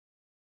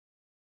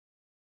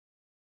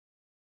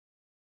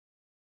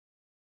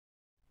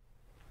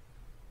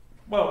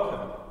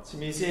Welcome to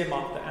Museum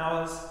After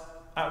Hours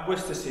at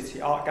Worcester City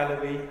Art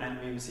Gallery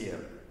and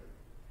Museum.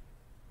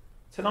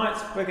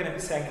 Tonight we're going to be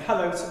saying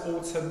hello to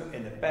autumn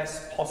in the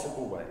best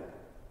possible way.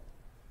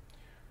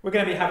 We're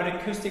going to be having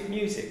acoustic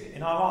music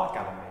in our art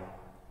gallery,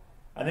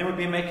 and then we'll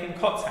be making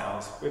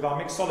cocktails with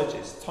our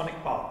mixologist, Tonic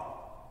Bar.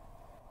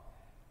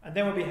 And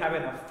then we'll be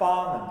having a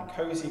fun and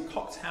cosy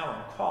cocktail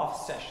and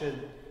craft session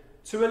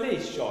to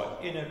release your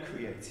inner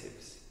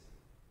creatives.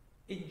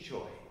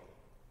 Enjoy.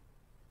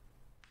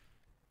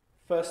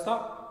 First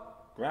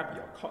up, grab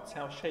your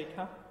cocktail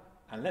shaker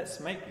and let's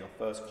make your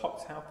first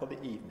cocktail for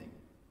the evening.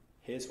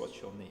 Here's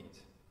what you'll need.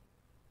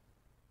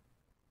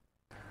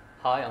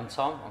 Hi, I'm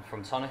Tom, I'm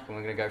from Tonic, and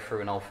we're going to go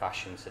through an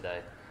old-fashioned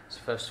today. So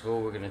first of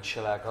all, we're going to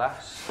chill our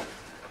glass.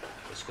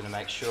 It's going to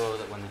make sure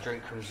that when the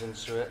drink comes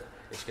into it,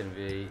 it's going to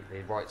be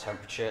the right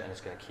temperature and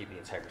it's going to keep the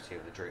integrity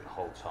of the drink the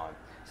whole time.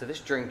 So this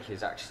drink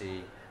is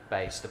actually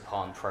based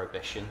upon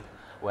Prohibition,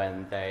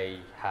 when they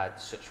had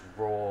such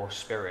raw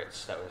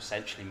spirits that were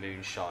essentially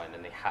moonshine,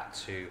 and they had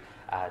to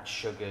add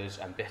sugars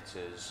and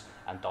bitters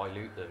and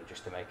dilute them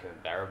just to make them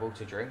bearable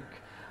to drink.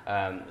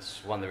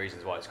 It's one of the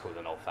reasons why it's called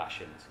an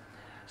old-fashioned.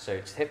 So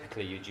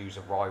typically you'd use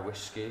a rye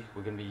whiskey.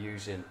 We're going to be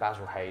using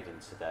Basil Hayden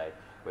today,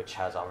 which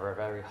has a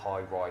very high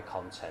rye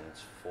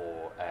content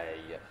for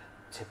a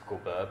typical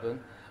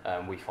bourbon.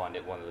 We find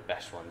it one of the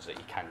best ones that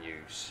you can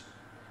use.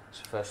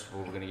 So first of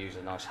all, we're going to use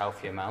a nice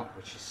healthy amount,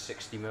 which is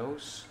 60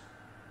 mils.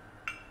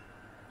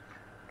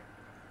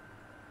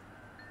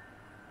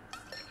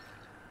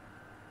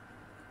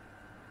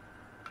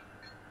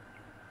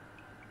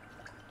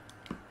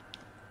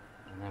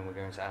 And then we're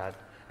going to add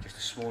just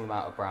a small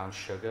amount of brown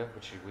sugar,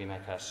 which we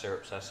make our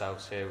syrups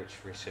ourselves here, which is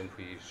very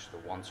simple. You use the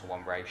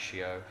 1-to-1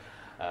 ratio,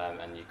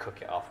 and you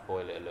cook it off,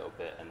 boil it a little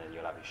bit, and then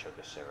you'll have your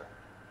sugar syrup.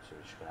 So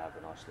we're just going to have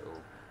a nice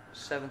little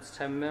 7 to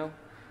 10 ml.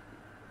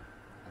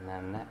 And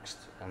then next,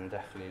 and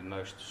definitely the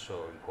most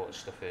sort of important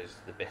stuff, is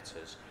the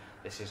bitters.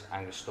 This is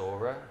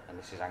Angostura, and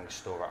this is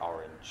Angostura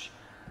orange.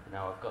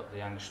 Now I've got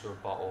the Angostura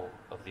bottle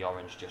of the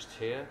orange just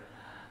here.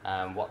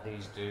 What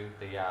these do,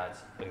 they add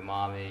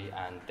umami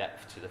and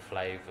depth to the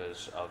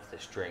flavours of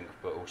this drink,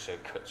 but also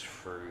cuts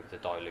through the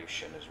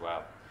dilution as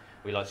well.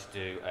 We like to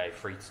do a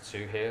 3 to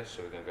 2 here,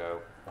 so we're going to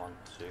go 1,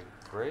 2,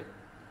 3, and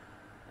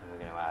we're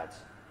going to add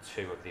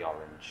 2 of the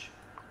orange.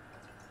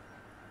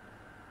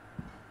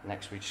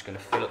 Next, we're just going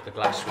to fill up the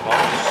glass with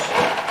ice.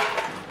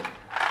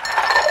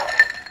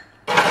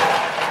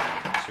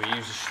 So we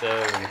use a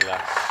stirring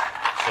glass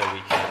so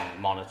we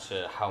can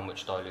monitor how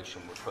much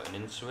dilution we're putting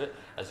into it,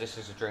 as this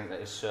is a drink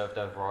that is served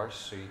over ice,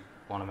 so you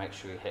want to make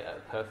sure you hit at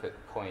a perfect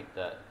point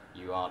that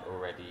you aren't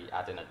already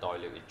adding a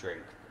diluted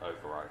drink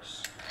over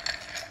ice.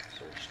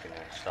 So we're just going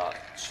to start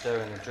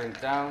stirring the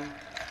drink down,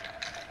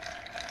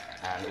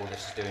 and all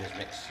this is doing is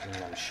mixing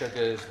the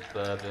sugars, the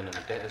bourbon and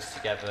the bitters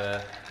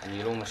together, and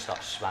you'll almost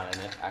start smelling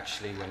it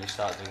actually when you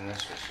start doing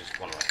this, which is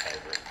one of my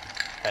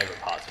favourite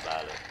parts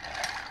about it.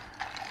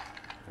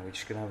 And we're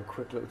just going to have a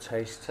quick little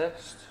taste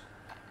test.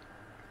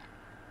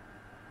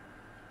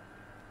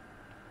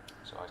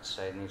 So I'd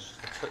say it needs just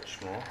a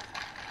touch more.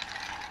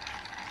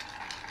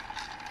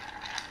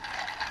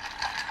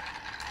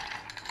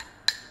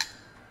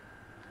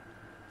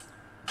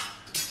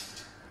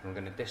 I'm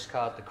going to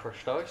discard the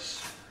crushed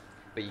ice,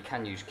 but you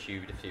can use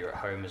cubed if you're at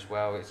home as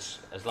well. It's,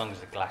 as long as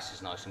the glass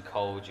is nice and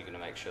cold, you're going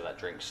to make sure that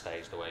drink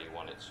stays the way you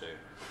want it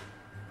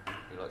to.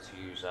 We like to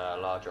use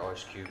larger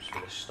ice cubes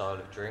for this style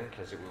of drink,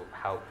 as it will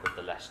help with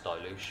the less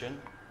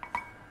dilution.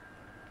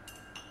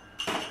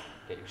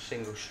 Get your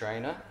single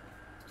strainer.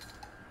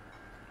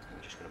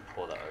 I'm just going to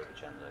pour that over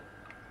gently.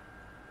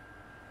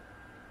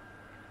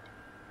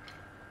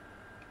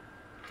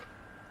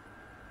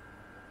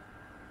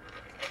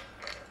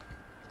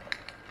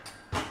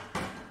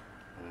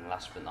 And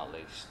last but not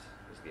least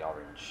is the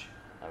orange.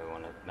 Now we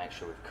want to make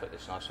sure we've cut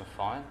this nice and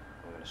fine.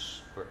 We're going to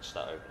spritz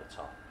that over the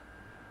top.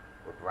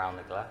 Rub around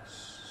the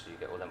glass so you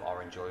get all them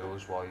orange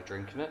oils while you're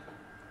drinking it.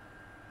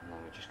 And then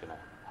we're just going to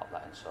pop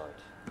that inside.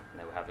 And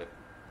then we have it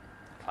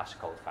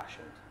classic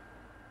old-fashioned.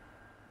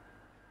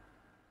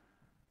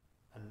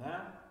 And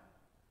now,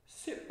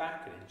 sit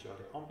back and enjoy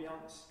the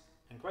ambience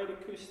and great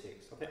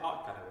acoustics of the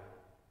art gallery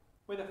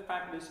with a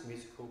fabulous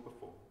musical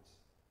performance.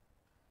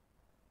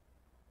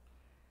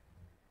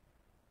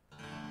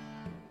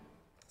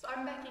 So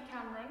I'm Bekki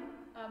Cameron.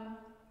 I'm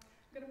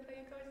going to play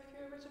you guys a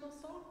few original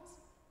songs.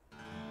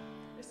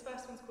 This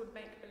first one's called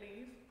Make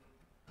Believe.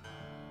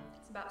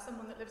 It's about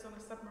someone that lives on a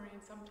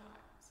submarine sometimes.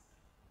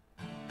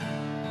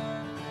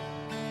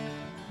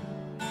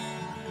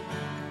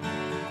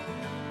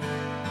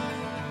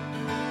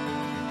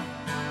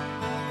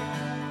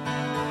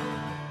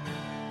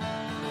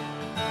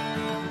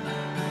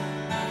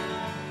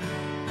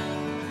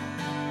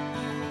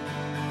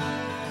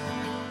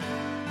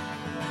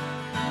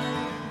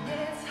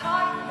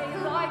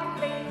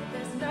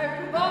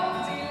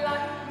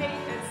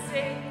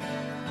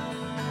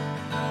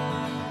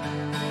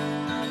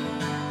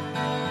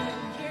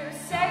 You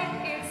say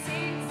it's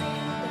easy.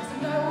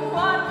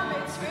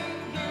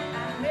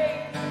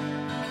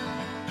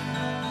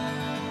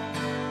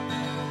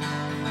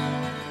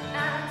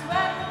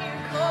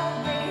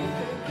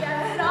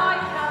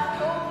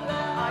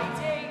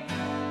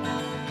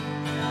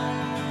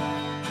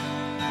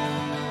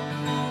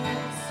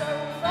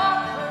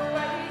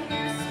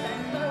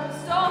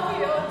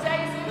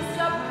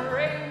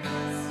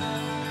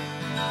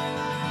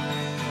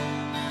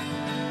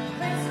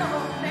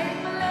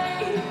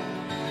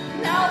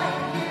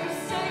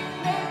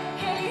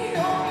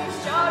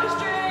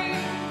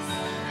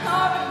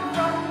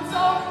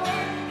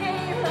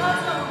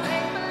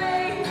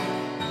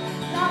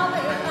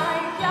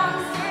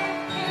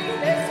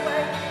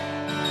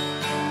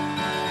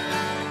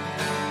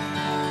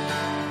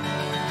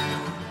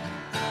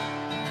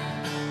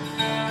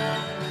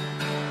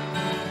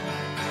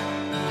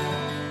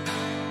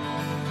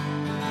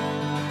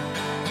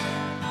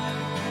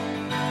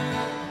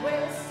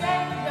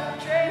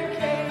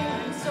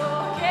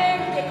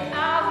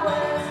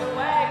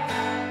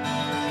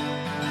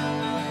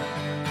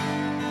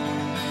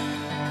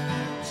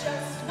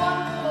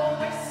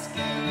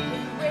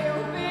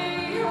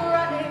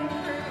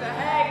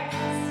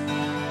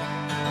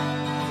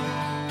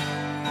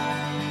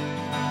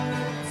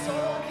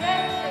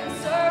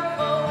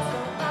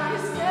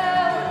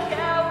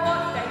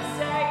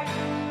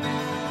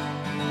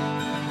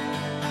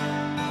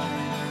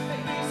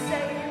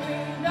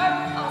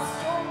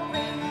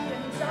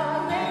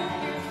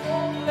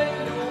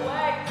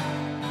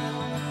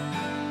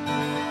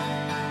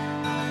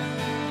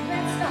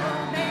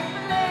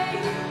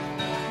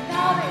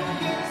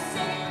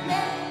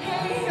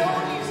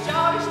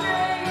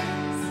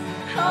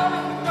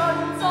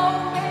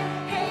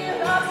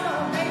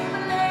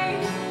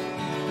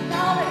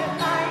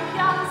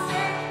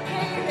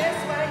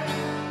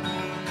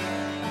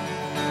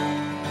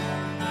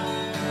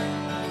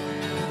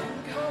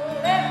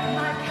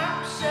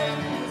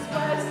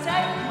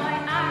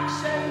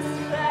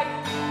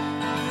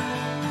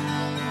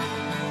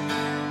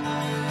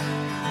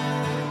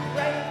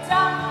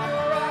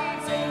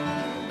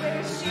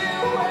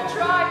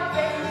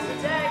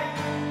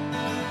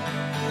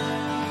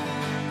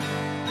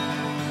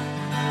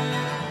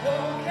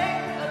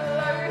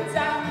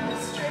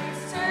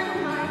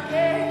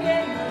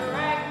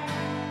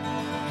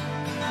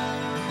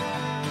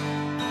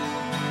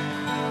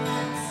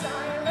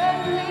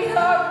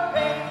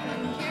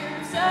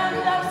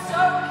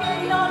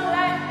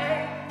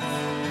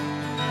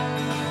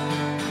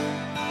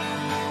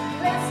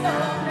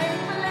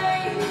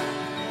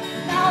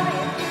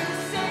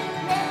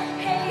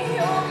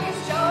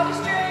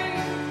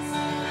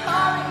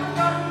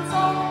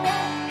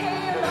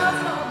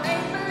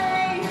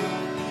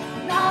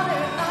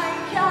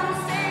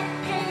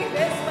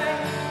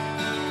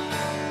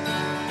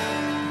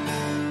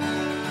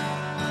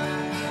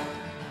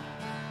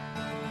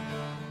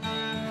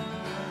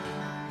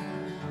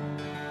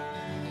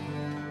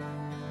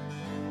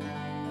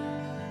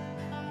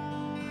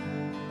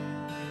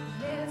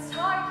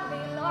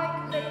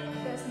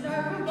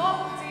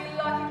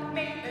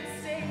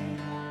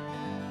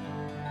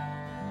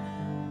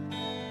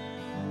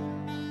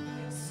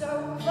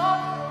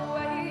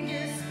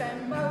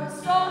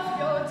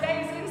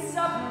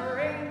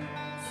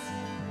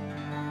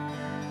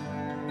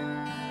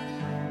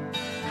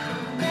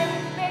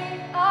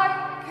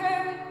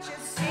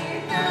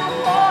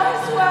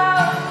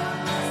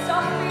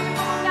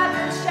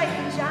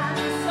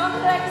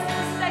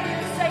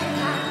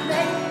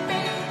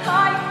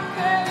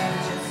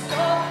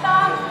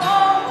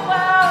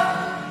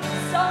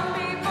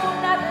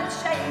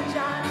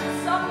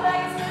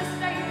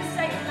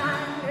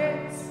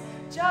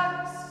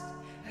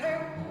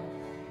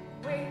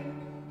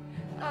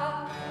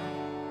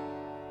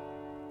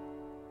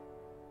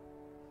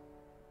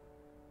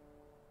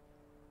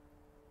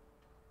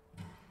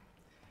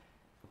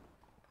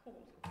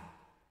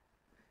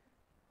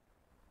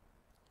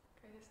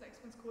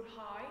 next one's called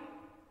High.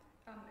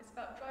 It's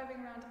about driving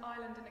around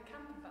Ireland in a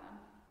camper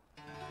van.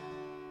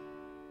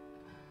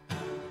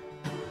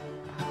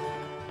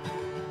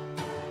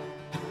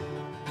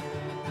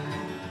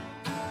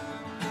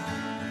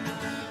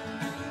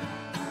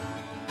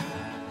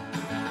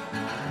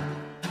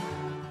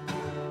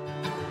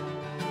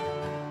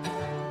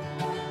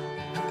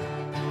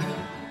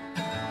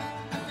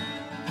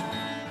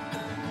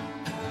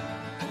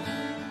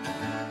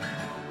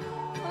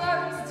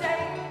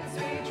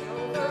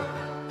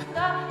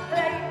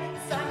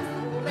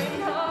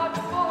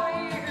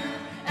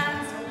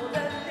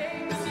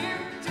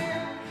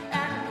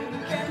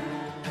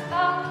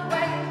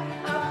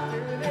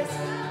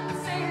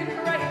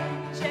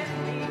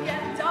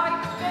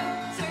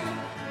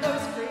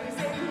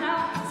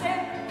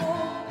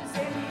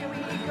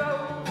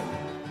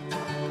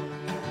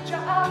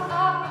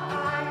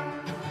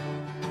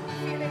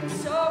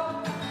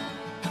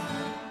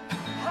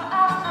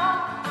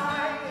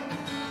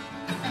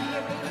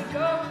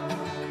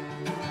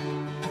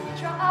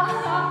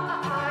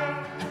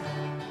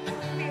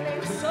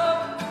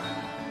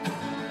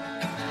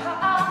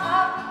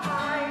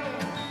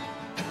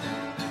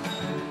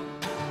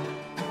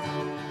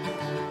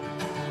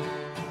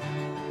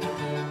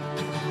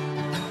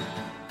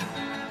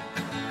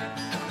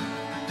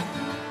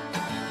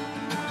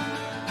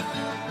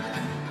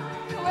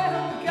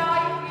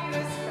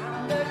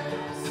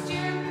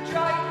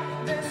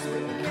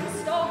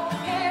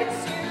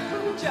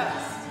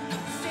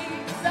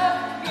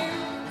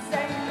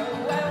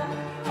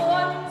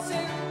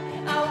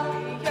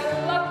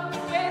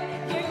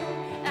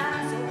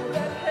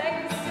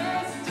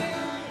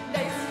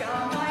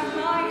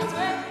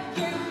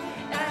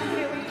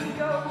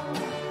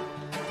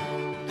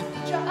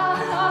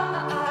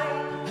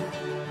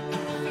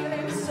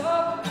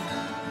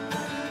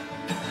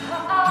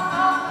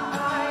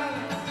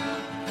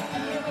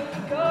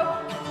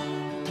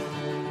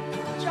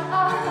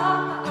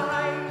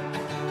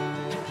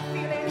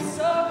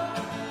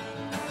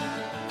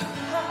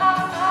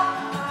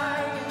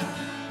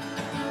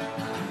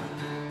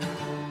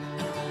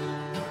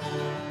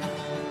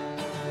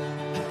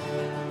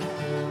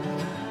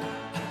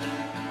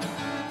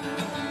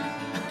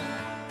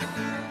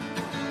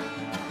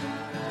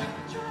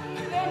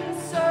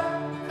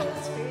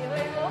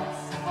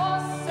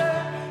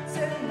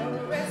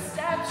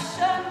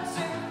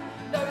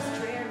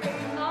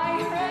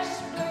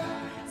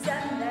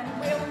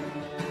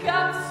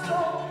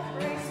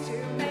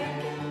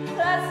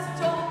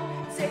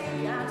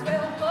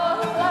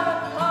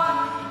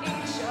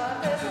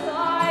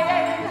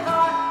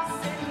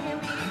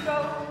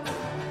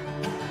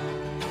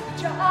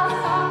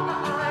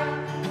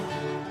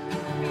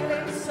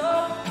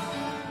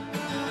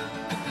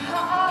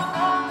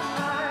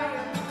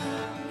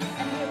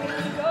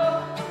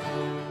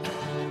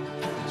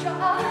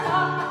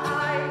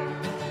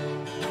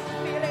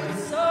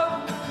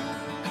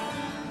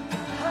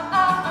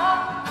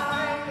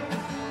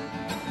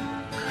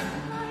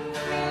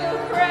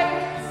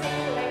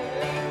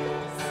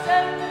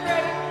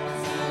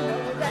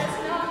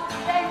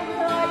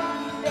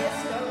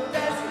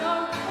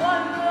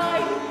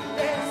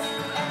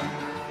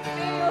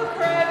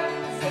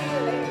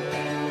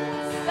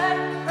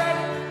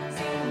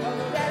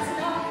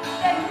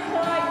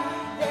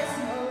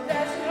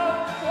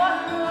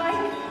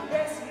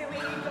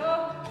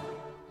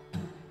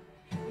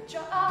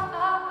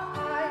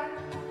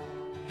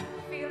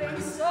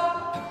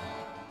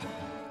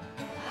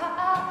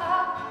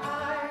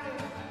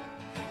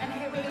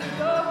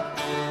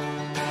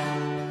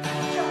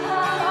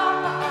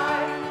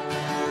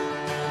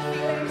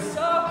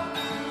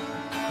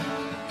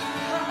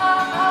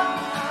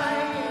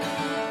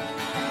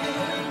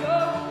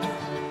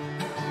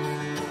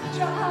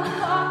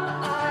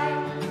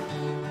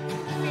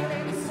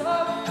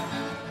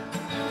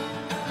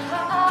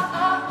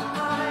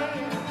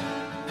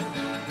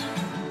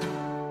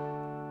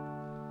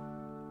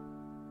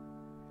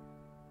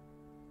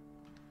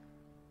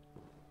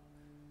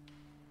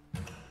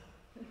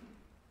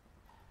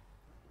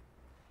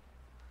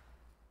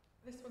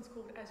 This one's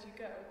called As You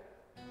Go.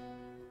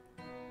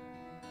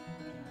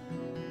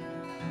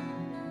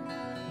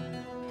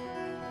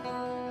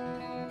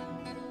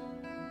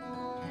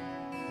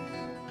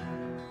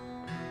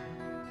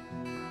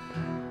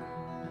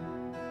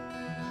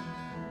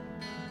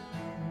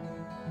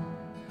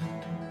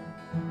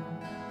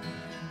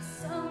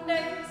 Some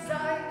days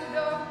I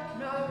don't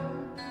know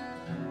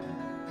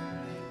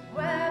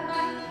where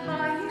my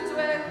mind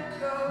will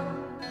go.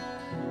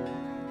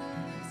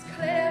 It's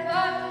clear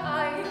that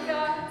I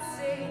can't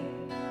see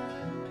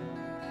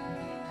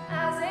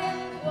as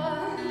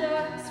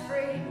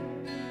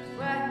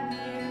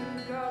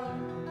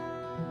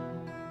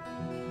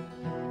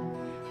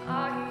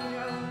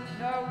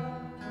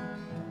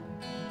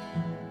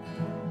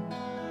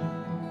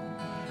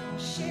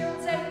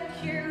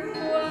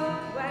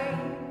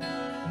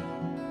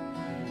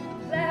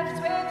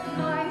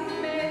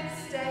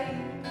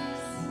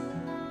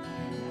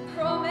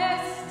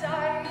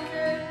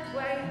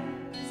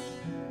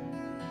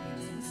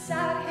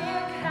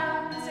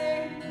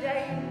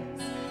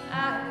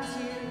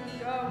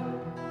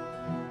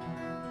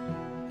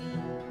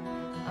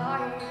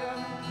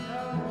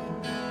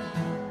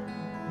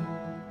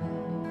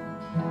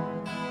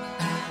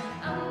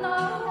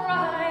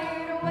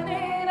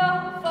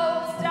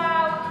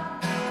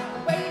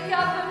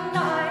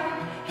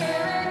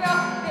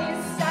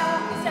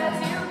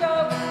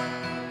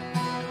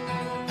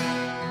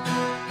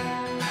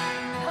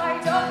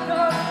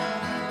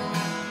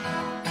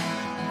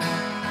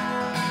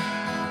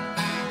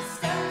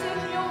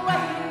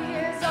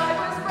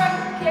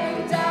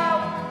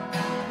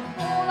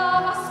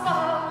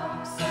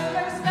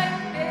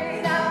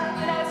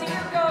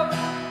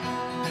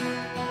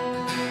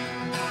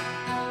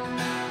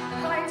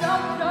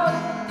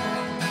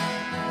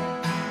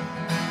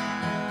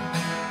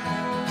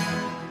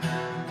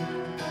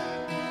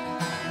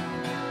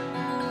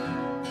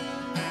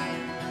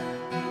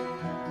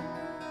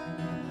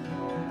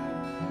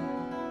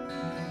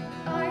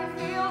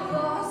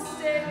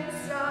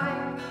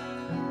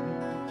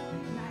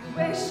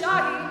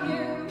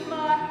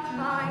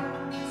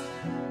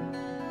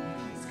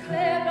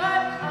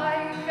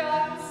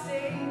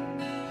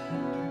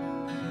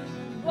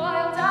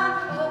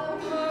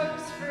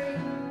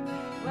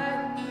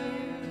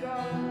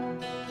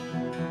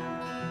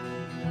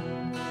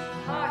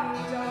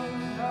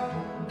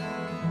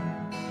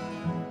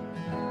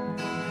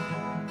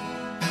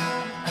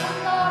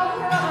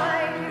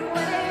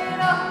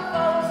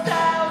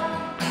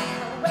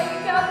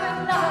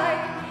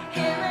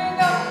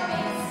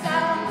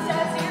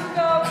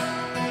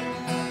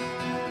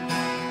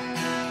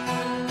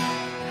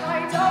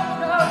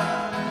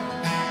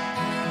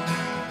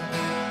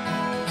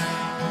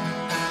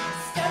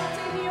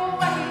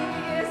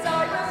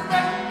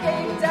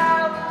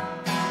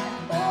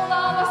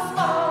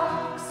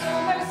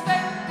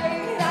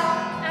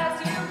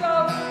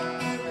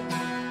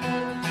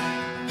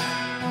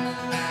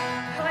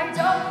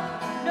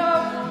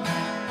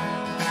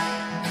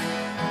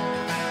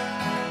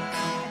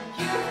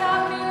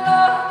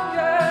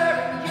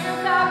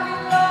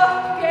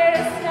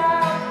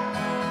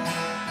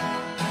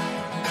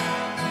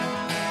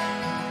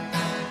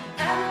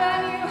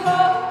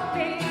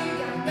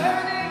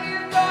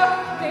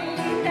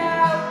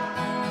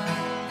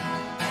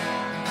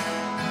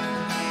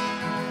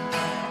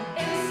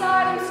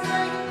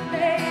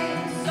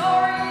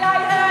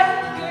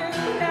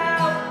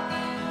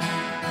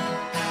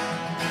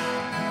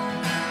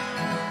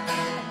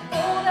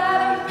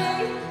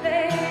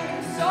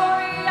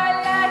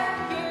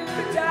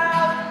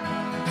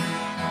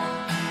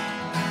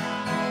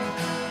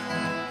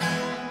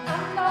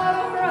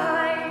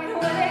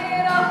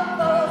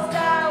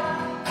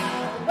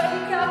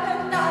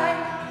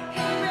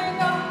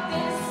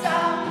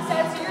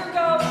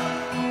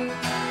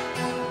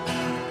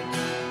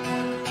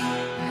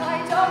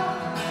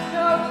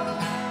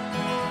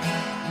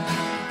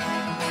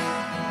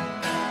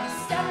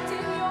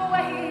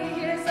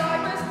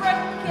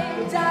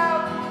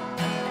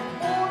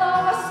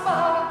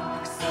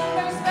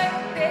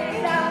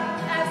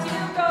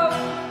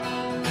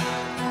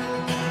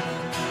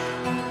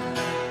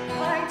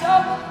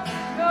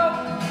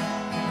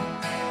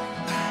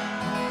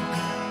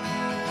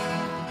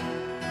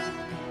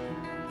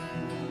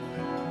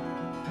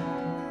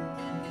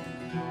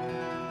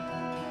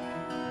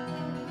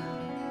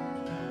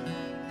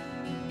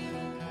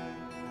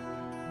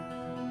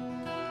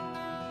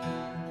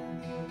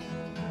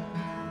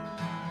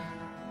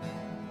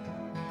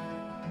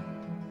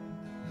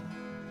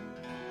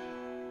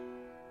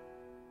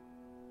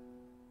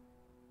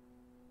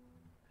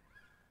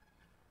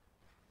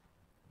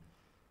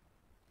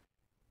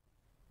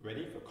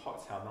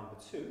cocktail number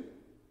 2,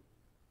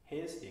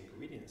 here's the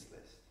ingredients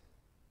list.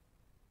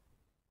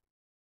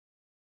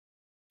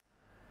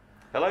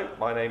 Hello,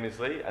 my name is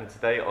Lee, and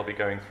today I'll be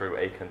going through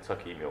a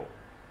Kentucky Mule,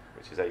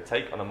 which is a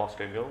take on a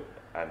Moscow Mule,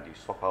 and you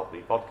swap out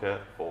the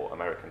vodka for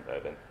American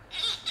bourbon.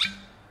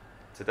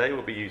 Today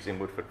we'll be using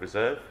Woodford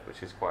Reserve,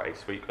 which is quite a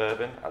sweet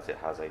bourbon as it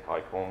has a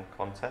high corn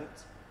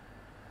content.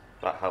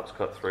 That helps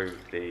cut through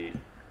the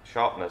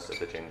sharpness of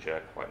the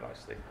ginger quite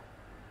nicely.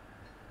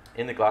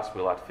 In the glass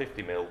we'll add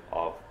 50 ml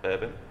of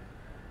bourbon,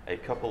 a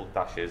couple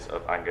dashes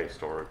of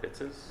Angostura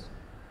bitters.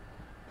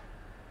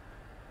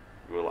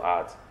 We will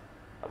add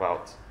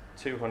about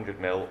 200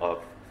 ml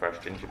of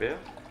fresh ginger beer,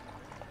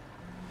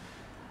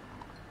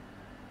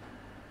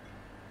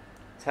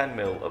 10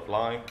 ml of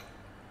lime,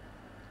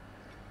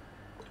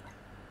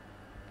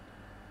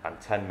 and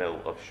 10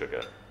 ml of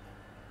sugar.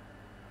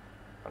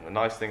 And the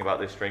nice thing about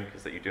this drink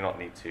is that you do not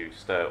need to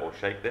stir or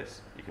shake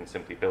this. You can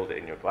simply build it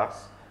in your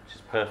glass, which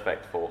is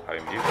perfect for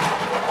home use.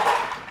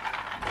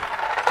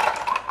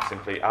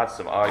 Simply add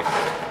some ice,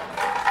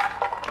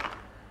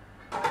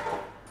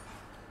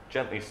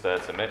 gently stir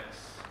to mix,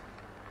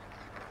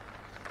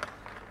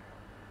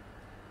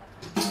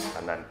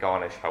 and then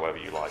garnish however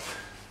you like.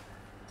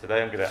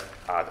 Today I'm going to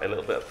add a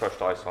little bit of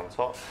crushed ice on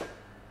top,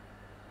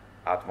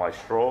 add my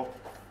straw,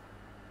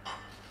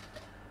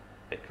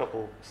 a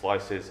couple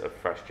slices of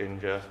fresh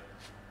ginger,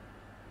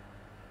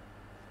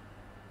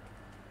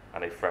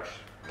 and a fresh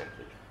mint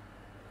leaf.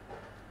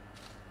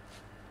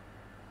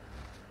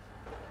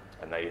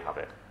 And there you have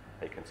it,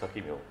 a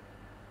Kentucky Mule.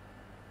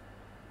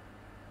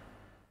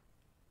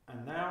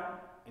 And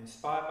now,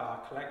 inspired by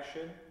our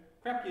collection,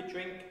 grab your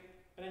drink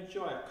and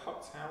enjoy a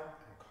cocktail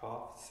and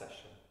craft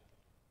session.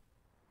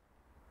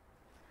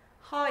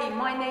 Hi,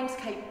 my name's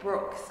Kate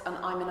Brookes and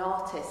I'm an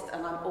artist,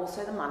 and I'm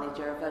also the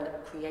manager of a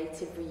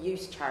creative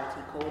reuse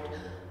charity called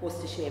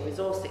Worcestershire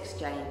Resource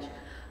Exchange.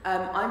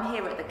 I'm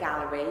here at the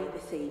gallery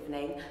this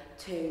evening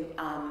to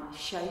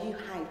show you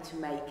how to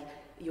make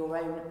your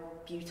own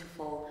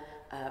beautiful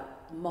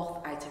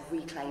moth out of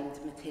reclaimed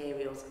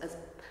materials as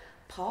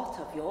part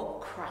of your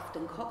craft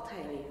and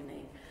cocktail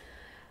evening.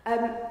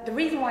 The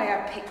reason why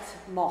I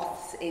picked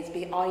moths is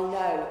because I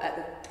know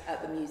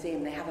at the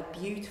museum they have a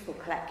beautiful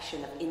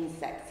collection of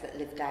insects that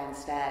live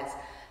downstairs.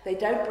 They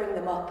don't bring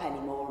them up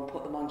anymore and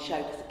put them on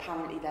show because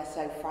apparently they're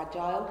so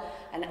fragile,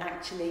 and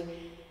actually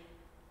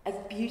as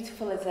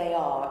beautiful as they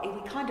are,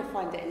 we kind of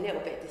find it a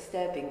little bit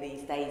disturbing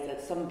these days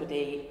that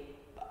somebody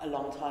a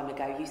long time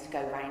ago used to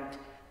go around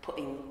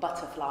putting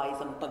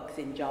butterflies and bugs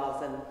in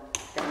jars and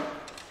then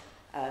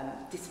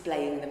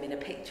displaying them in a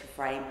picture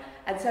frame.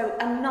 And so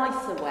a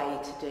nicer way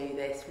to do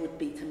this would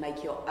be to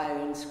make your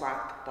own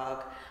scrap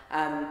bug.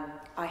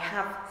 I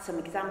have some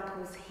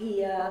examples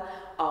here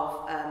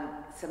of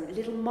some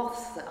little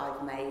moths that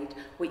I've made,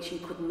 which you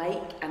could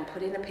make and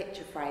put in a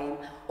picture frame,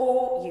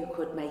 or you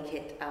could make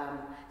it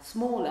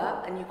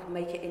smaller and you could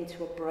make it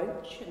into a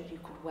brooch and you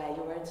could wear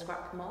your own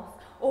scrap moth,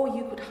 or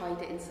you could hide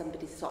it in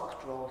somebody's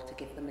sock drawer to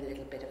give them a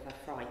little bit of a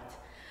fright.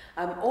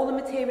 All the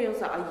materials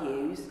that I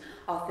use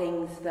are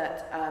things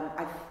that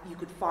you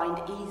could find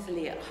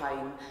easily at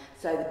home,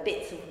 so the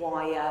bits of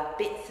wire,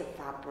 bits of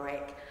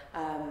fabric,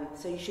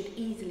 so you should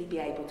easily be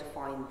able to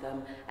find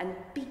them, and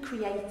be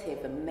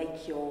creative and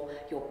make your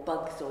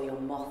bugs or your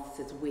moths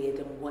as weird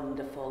and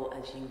wonderful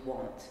as you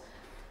want.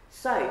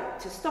 So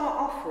to start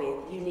off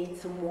with, you need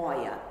some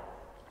wire.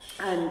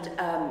 And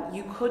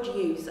you could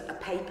use a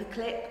paper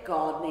clip,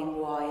 gardening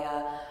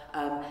wire.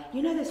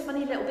 You know those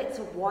funny little bits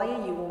of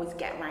wire you always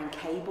get around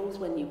cables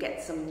when you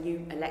get some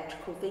new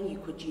electrical thing? You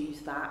could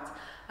use that.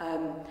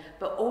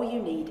 But all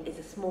you need is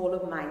a small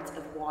amount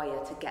of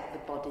wire to get the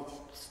body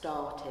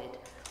started.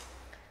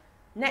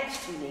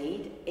 Next you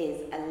need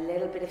is a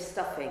little bit of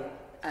stuffing.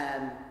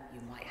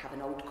 You might have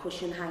an old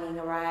cushion hanging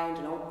around,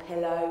 an old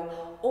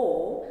pillow,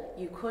 or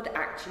you could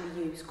actually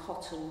use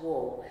cotton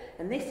wool.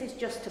 And this is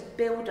just to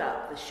build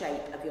up the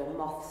shape of your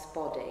moth's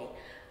body.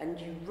 And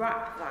you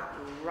wrap that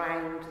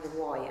round the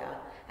wire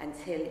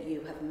until you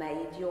have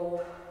made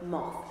your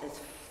moth as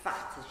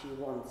fat as you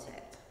want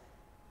it.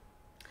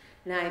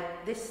 Now,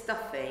 this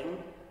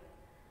stuffing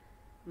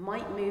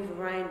might move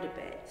around a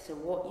bit, so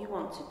what you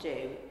want to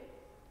do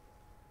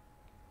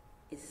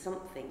is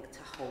something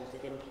to hold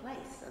it in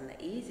place, and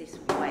the easiest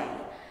way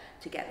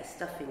to get the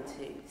stuffing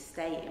to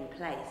stay in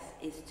place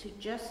is to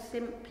just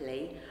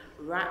simply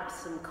wrap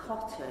some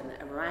cotton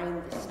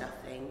around the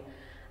stuffing,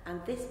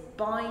 and this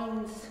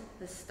binds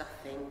the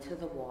stuffing to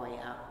the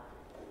wire.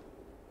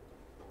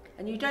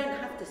 And you don't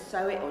have to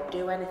sew it or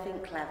do anything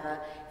clever.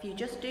 If you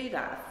just do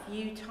that a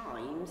few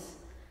times,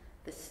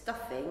 the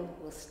stuffing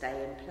will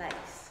stay in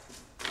place,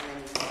 and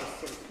then you can just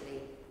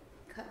simply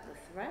cut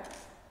the thread.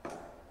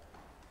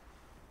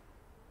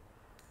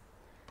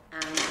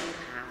 And you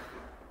have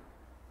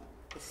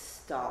the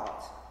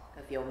start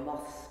of your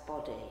moth's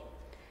body.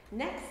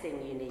 Next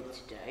thing you need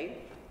to do,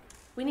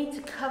 we need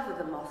to cover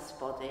the moth's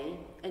body,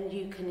 and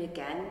you can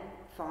again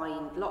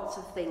find lots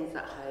of things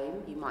at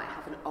home. You might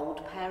have an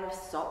old pair of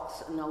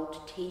socks, an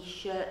old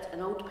t-shirt,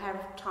 an old pair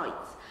of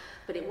tights,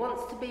 but it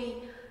wants to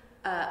be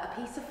a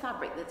piece of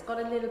fabric that's got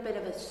a little bit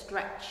of a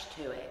stretch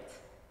to it.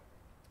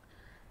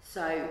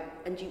 So,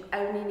 and you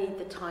only need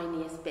the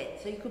tiniest bit.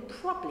 So you could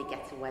probably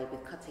get away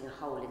with cutting a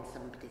hole in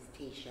somebody's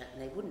t-shirt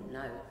and they wouldn't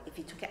know. If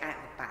you took it out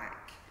the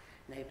back,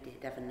 nobody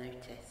would ever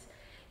notice.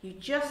 You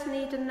just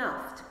need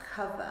enough to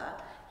cover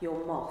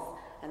your moth.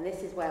 And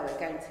this is where we're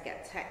going to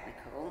get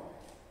technical.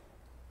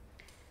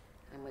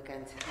 And we're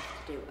going to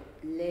have to do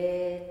a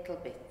little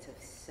bit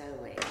of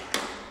sewing.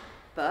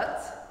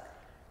 But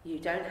you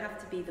don't have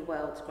to be the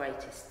world's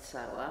greatest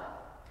sewer,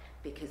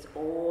 because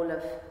all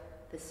of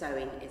the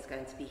sewing is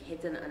going to be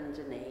hidden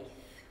underneath.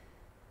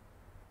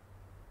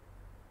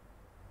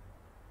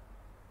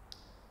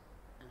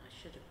 And I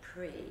should have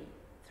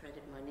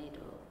pre-threaded my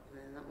needle,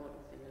 and then that would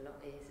have been a lot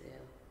easier.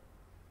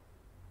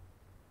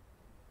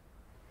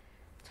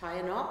 Tie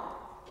a knot.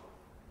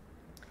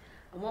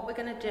 And what we're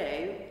going to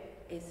do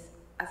is,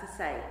 as I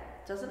say,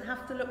 it doesn't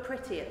have to look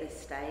pretty at this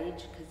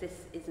stage, because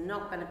this is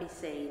not going to be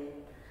seen.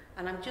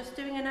 And I'm just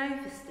doing an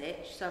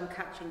overstitch, so I'm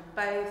catching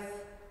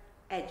both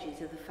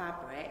edges of the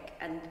fabric,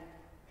 and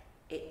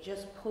it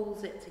just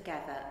pulls it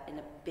together in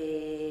a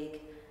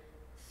big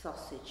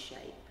sausage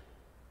shape.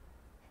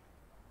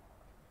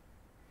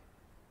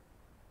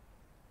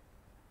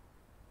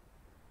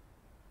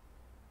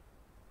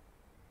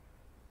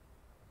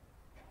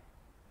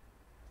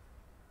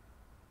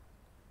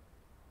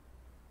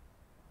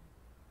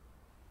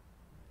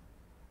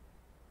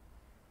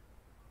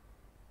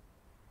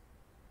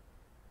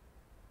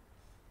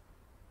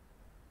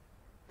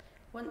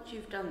 Once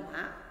you've done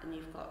that, and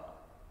you've got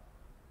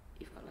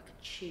like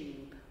a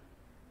tube,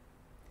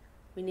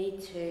 we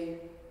need to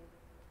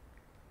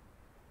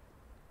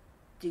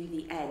do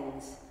the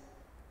ends.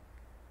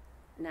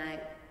 Now,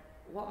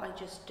 what I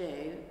just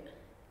do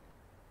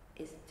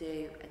is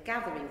do a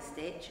gathering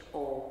stitch,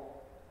 or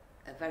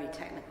a very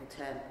technical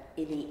term,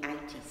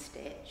 inny-outy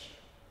stitch,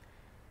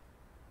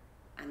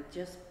 and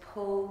just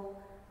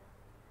pull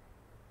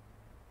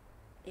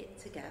it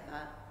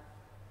together.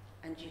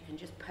 And you can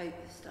just poke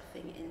the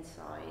stuffing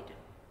inside.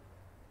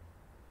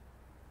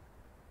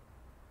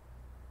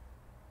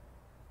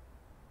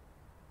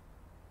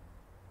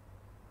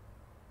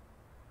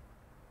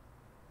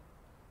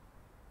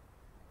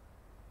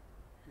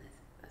 And as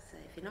I say,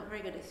 if you're not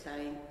very good at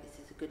sewing,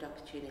 this is a good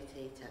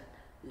opportunity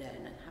to learn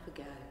and have a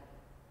go.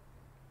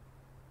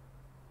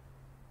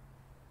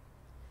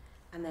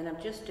 And then I'm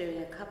just doing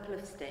a couple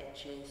of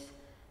stitches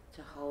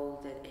to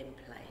hold it in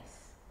place.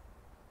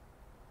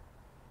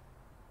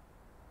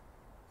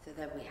 So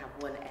then we have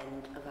one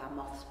end of our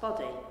moth's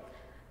body.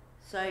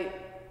 So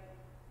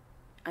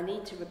I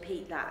need to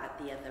repeat that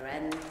at the other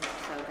end.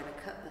 So I'm going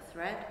to cut the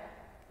thread,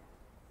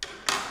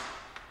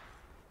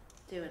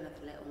 do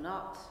another little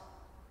knot,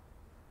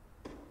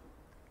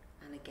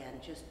 and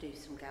again just do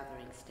some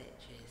gathering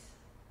stitches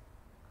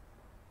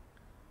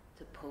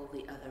to pull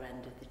the other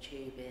end of the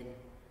tube in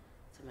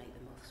to make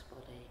the moth's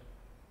body.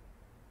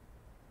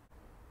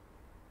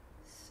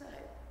 So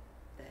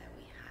there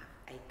we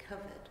have a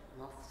covered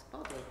moth's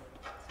body.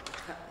 So I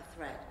cut the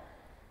thread.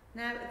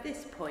 Now at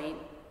this point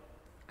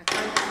I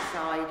kind of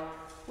decide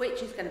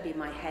which is going to be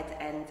my head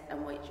end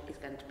and which is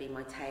going to be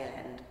my tail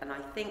end, and I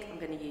think I'm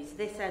going to use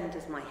this end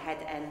as my head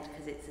end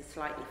because it's a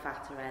slightly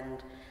fatter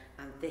end,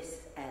 and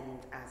this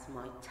end as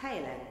my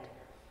tail end.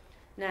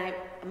 Now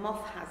a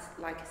moth has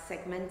like a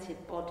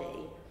segmented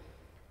body,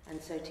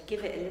 and so to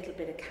give it a little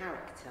bit of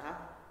character,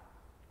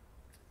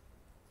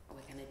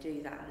 we're going to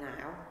do that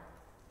now.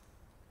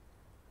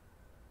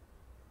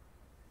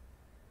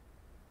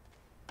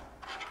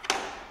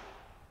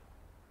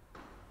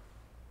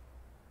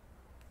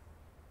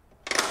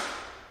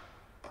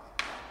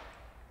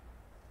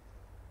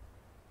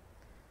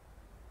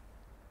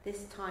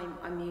 This time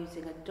I'm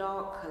using a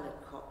dark coloured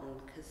cotton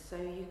because so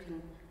you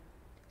can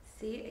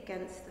see it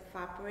against the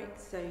fabric,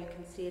 so you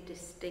can see a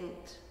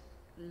distinct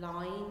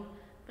line,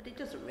 but it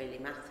doesn't really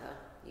matter.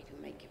 You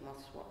can make your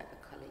moths whatever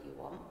colour you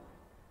want.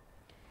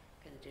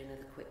 I'm going to do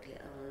another quick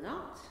little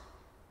knot.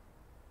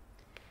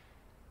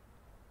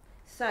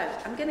 So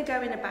I'm going to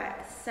go in about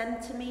 1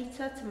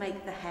 centimetre to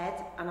make the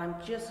head, and I'm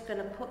just going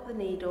to put the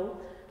needle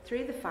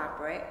through the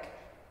fabric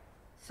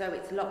so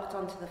it's locked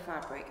onto the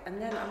fabric, and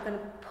then I'm going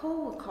to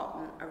pull the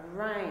cotton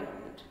around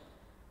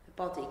the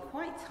body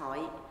quite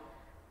tight,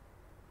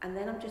 and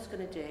then I'm just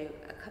going to do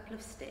a couple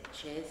of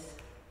stitches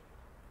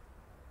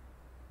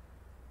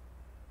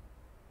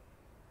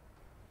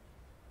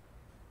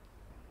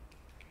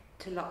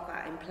to lock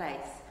that in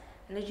place.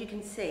 And as you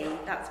can see,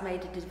 that's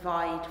made a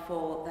divide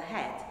for the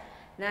head.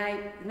 Now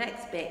the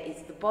next bit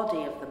is the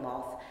body of the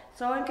moth,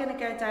 so I'm going to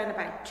go down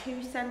about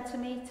 2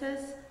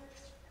 centimetres,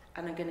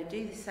 and I'm going to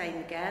do the same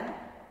again.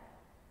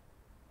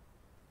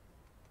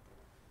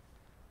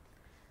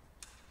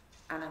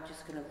 And I'm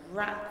just going to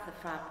wrap the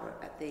fabric,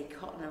 the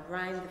cotton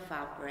around the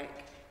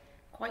fabric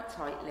quite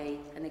tightly,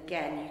 and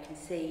again you can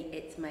see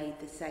it's made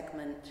the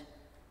segment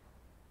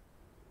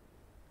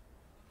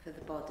for the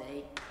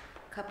body.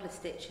 A couple of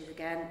stitches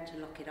again to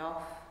lock it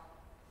off,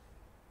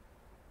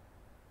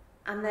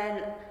 and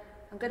then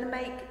I'm going to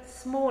make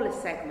smaller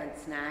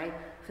segments now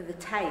for the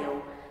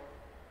tail,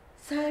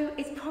 So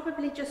it's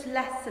probably just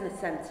less than 1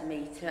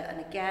 centimetre, and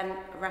again,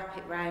 wrap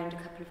it round a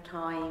couple of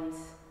times,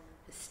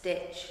 a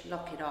stitch,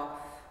 lock it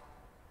off,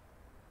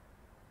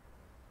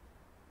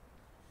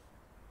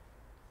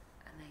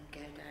 and then go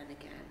down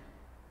again.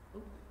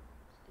 Oop,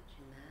 stitch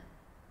in there.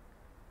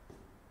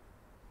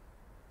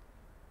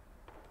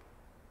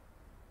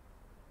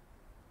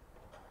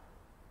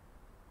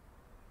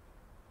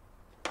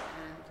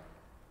 And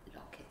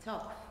lock it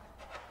off.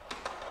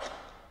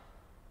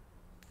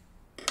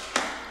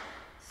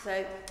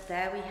 So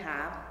there we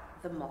have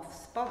the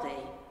moth's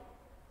body.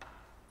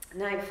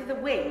 Now for the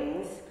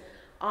wings,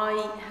 I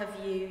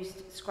have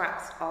used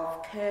scraps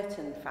of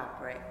curtain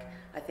fabric.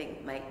 I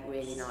think make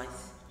really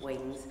nice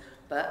wings,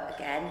 but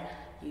again,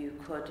 you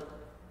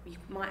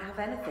might have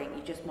anything.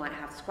 You just might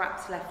have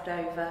scraps left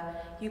over.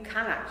 You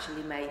can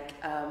actually make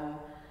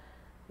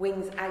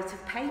wings out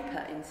of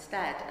paper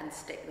instead and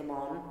stick them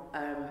on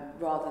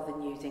rather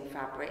than using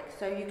fabric.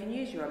 So you can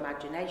use your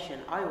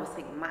imagination. I always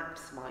think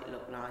maps might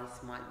look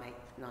nice, might make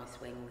nice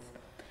wings.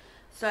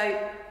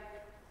 So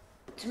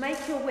to make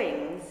your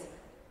wings,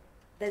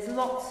 there's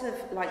lots of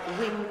like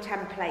wing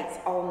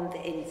templates on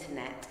the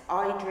internet.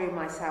 I drew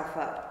myself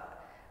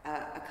up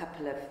a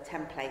couple of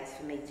templates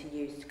for me to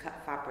use to cut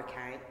fabric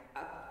out.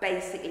 I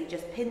basically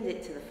just pinned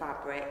it to the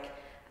fabric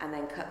and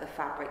then cut the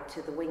fabric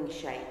to the wing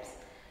shapes.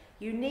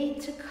 You need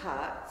to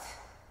cut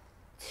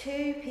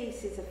 2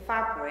 pieces of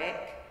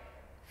fabric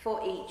for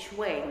each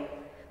wing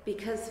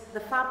because the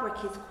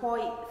fabric is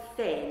quite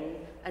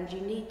thin and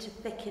you need to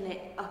thicken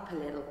it up a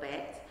little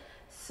bit.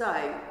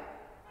 So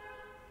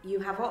you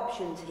have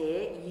options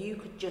here. You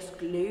could just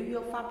glue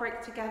your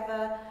fabric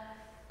together.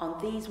 On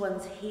these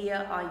ones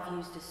here, I've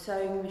used a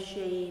sewing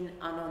machine,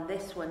 and on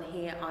this one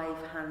here,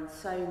 I've hand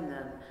sewn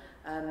them.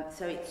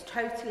 So it's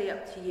totally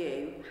up to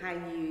you how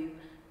you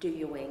do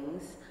your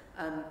wings.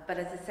 But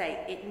as I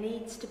say, it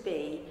needs to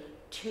be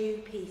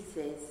 2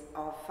 pieces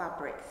of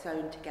fabric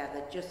sewn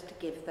together just to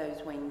give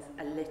those wings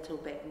a little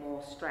bit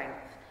more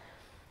strength.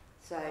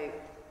 So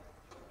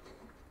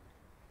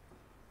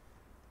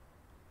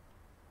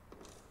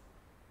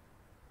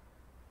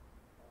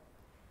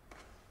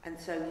and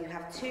so you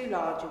have 2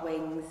 larger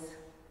wings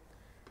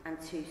and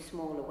 2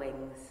 smaller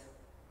wings.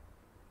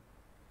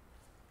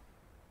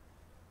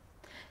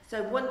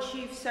 So once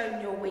you've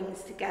sewn your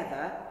wings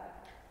together,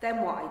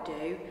 then what I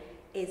do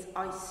is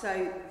I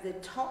sew the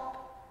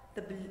top,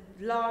 the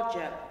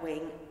larger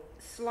wing,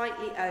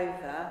 slightly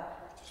over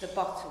the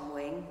bottom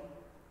wing,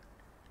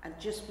 and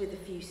just with a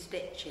few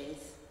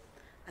stitches,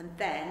 and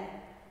then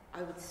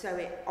I would sew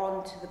it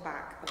onto the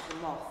back of the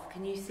moth.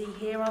 Can you see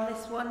here on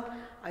this one?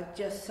 I've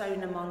just sewn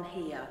them on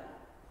here,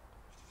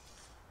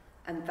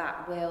 and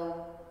that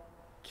will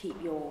keep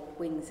your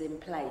wings in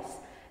place.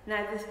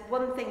 Now, there's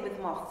one thing with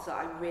moths that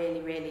I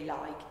really, really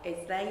like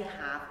is they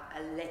have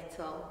a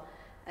little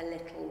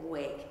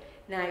wig.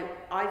 Now,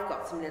 I've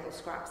got some little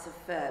scraps of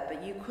fur,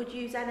 but you could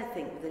use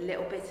anything with a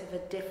little bit of a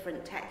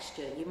different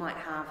texture. You might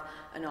have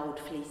an old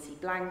fleecy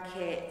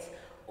blanket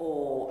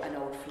or an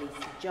old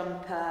fleecy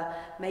jumper.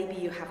 Maybe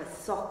you have a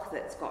sock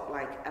that's got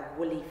like a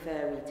woolly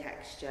furry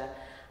texture.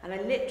 And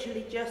I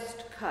literally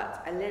just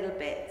cut a little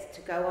bit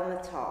to go on the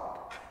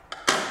top.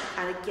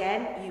 And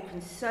again, you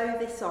can sew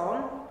this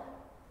on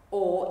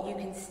or you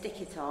can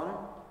stick it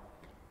on.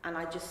 And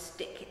I just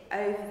stick it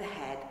over the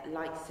head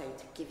like so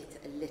to give it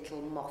a little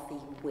mothy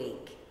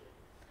wig.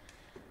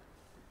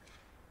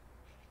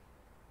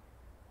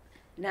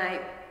 Now,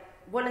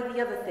 one of the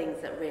other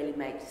things that really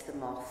makes the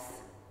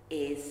moths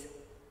is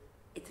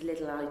its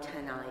little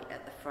antennae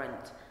at the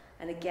front.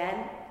 And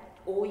again,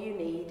 all you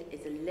need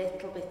is a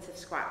little bit of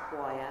scrap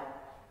wire.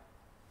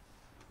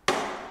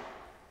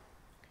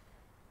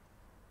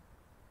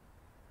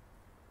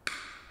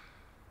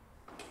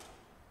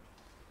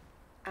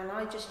 And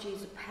I just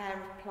use a pair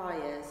of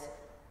pliers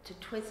to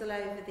twizzle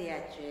over the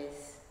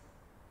edges.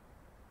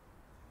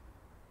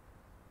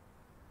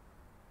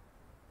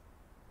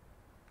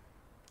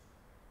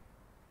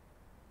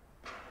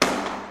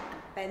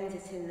 And bend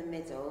it in the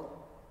middle.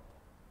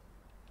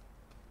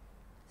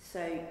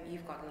 So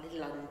you've got a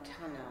little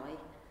antennae.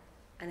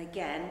 And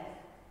again,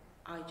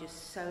 I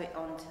just sew it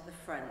onto the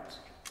front.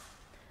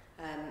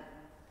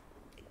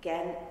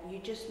 Again, you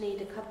just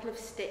need a couple of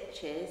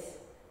stitches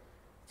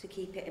to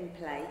keep it in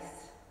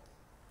place.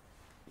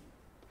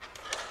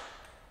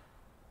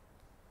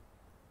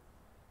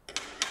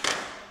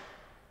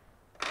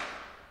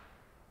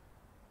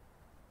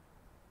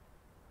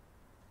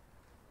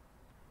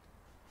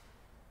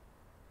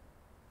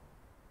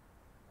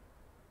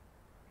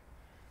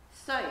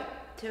 So,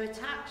 to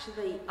attach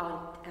the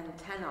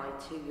antennae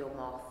to your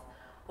moth,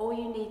 all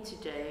you need to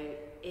do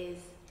is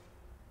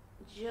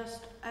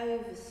just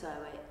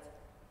over-sew it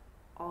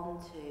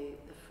onto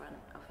the front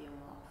of your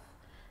moth.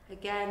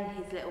 Again,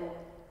 his little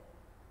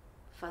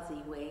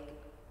fuzzy wig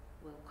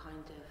will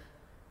kind of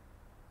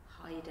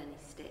hide any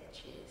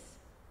stitches.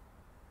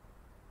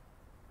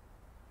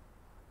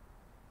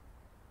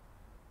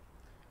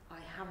 I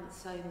haven't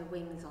sewn the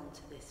wings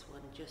onto this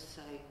one just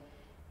so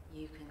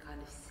you can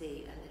kind of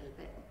see a little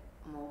bit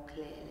more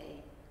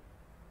clearly.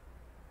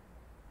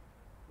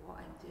 what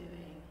I'm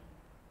doing.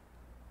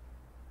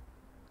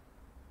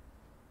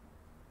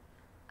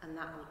 And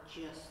that will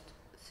just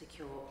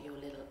secure your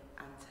little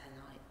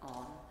antennae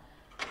on.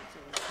 So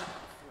we'll cut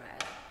the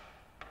thread.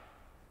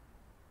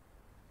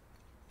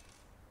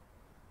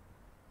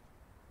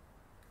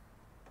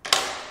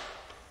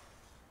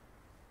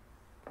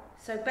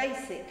 So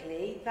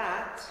basically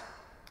that,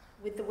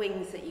 with the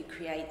wings that you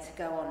create to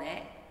go on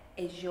it,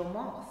 is your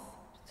moth.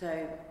 So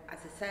as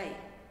I say,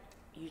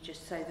 you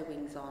just sew the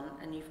wings on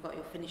and you've got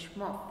your finished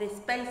moth. This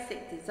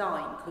basic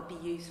design could be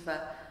used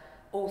for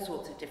all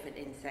sorts of different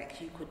insects.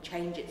 You could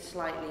change it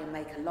slightly and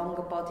make a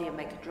longer body and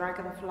make a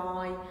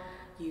dragonfly.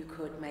 You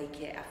could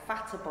make it a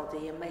fatter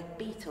body and make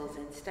beetles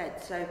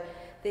instead. So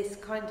this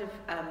kind of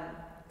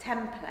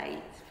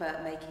template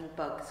for making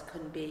bugs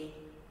can be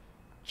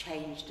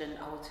changed and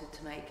altered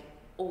to make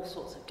all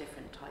sorts of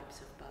different types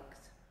of bugs.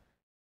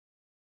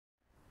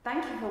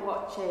 Thank you for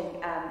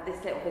watching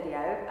this little video.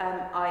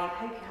 I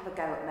hope you have a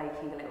go at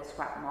making a little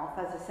scrap moth.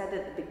 As I said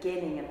at the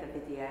beginning of the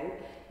video,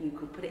 you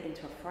could put it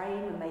into a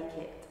frame and make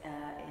it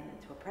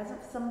into a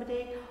present for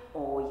somebody,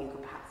 or you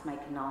could perhaps make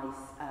a nice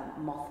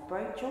moth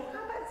brooch, or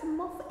how about some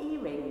moth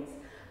earrings?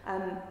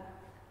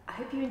 I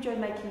hope you enjoy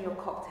making your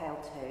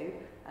cocktail too.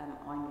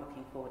 I'm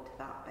looking forward to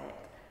that bit.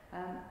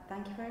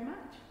 Thank you very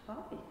much.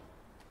 Bye.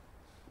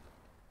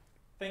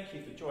 Thank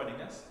you for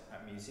joining us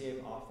at Museum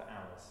After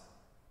Hours.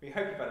 We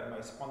hope you've had a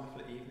most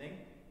wonderful evening,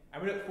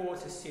 and we look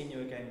forward to seeing you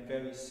again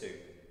very soon.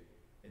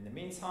 In the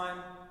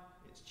meantime,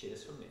 it's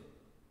cheers from me.